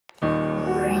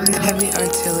Heavy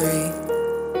artillery.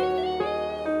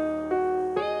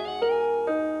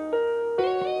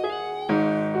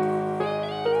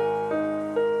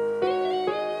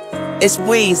 It's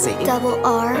Weezy. Double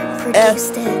R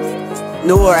produced it.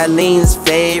 New Orleans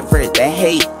favorite, the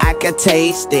hate, I can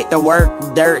taste it. The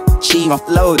work, dirt, cheap, my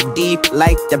flow deep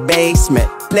like the basement.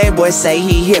 Playboy say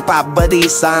he hip-hop, but he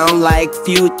sound like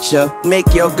Future.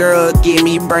 Make your girl give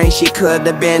me brain, she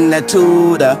could've been a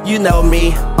tutor. You know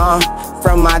me,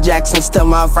 from my Jacksons to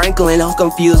my Franklin. Don't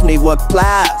confuse me with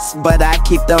plots, but I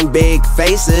keep them big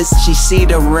faces. She see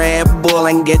the Red Bull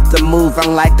and get to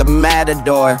moving like a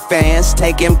matador. Fans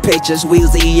taking pictures,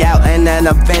 Weezy out and an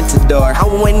Aventador.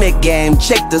 I win the game,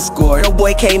 check the score. The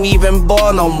boy can't even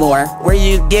ball no more. Where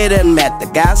you get him at? The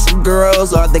Gossip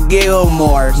Girls or the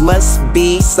Gilmores? Must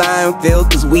be Seinfeld,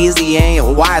 cause Weezy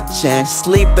ain't watching.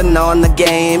 Sleeping on the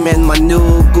game in my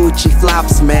new Gucci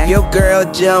flops, man. Your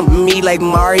girl jumped me like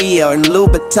Mario and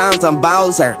Louboutins on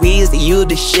Bowser. Weezy, you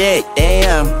the shit,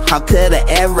 damn. How could I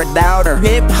ever doubt her?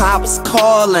 Hip hop's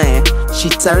calling, she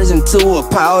turns into a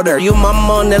powder. You my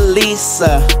Mona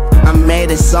Lisa, I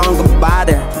made a song about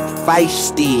her.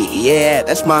 Feisty, yeah,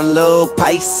 that's my little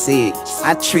Pisces.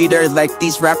 I treat her like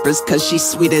these rappers cause she's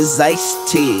sweet as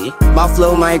iced tea. My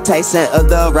flow Mike Tyson,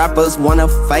 other rappers wanna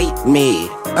fight me.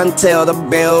 Until the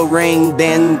bell ring,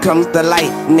 then comes the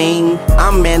lightning.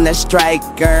 I'm in a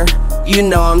striker, you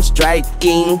know I'm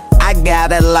striking. I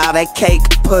got a lot of cake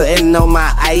putting on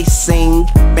my icing.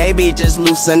 Baby, just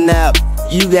loosen up,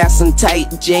 you got some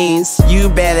tight jeans. You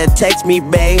better text me,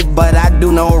 babe, but I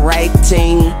do no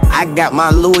writing. I got my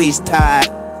Louis tied,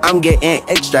 I'm getting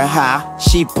extra high.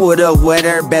 She put up with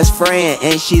her best friend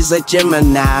and she's a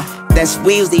Gemini. That's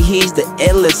Weezy, he's the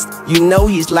illest, you know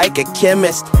he's like a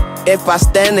chemist. If I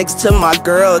stand next to my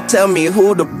girl, tell me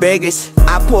who the biggest.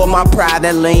 I pull my pride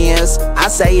and lens, I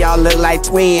say y'all look like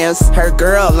twins. Her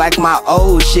girl like my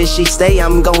old shit, she say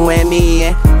I'm going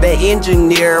in. The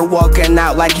engineer walking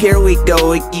out like here we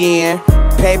go again.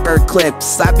 Paper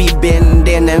clips, I be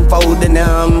bending and folding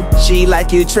them. She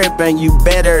like you tripping, you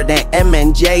better than M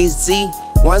and Jay-Z.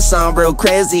 One song real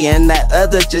crazy and that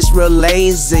other just real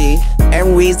lazy.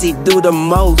 And Weezy do the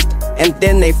most, and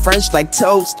then they French like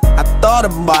toast. I thought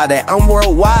about it, I'm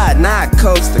worldwide, not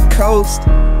coast to coast.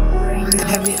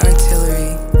 Heavy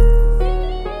artillery.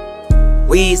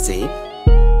 Weezy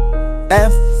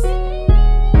F.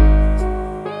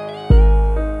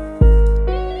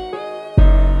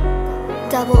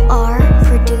 Double R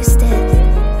produced it.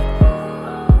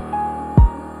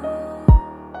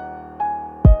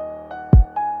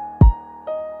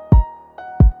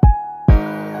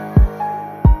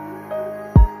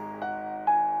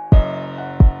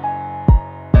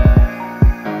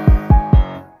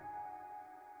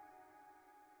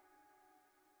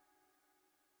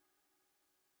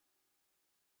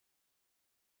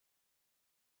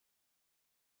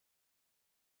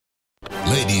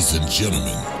 Ladies and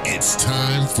gentlemen, it's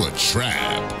time for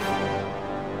Trap.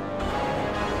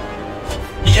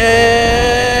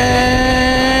 Yeah,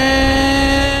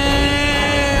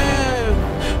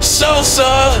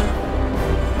 Sosa,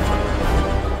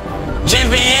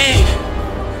 GBE,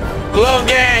 Glow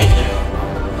Gang,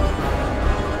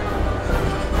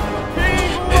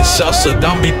 and Sosa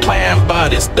don't be playing by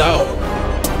this though.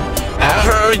 I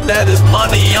heard that there's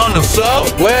money on the floor.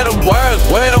 Where the work,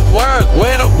 where the work,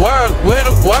 where the work, where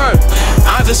the work?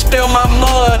 I just spill my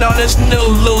mud on this new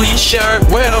Louis shirt.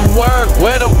 Where the work,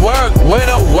 where the work, where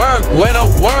the work, where the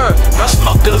work? I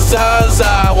smoke a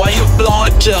Zaza while you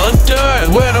blowing your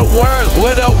dirt. Where the work,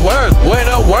 where the work, where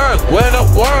the work, where the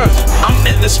work? I'm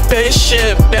in the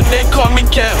spaceship and they call me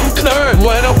Captain Kirk.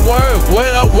 Where the work,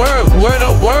 where the work, where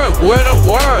the work, where the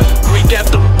work? We got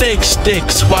the big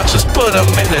sticks, watch us put them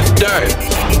in the dirt.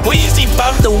 Weezy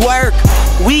bout the work,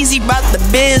 Weezy bout the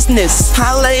business.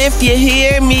 Holla if you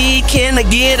hear me, can I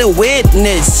get a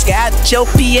witness? Got your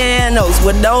pianos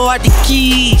with all the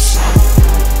keys.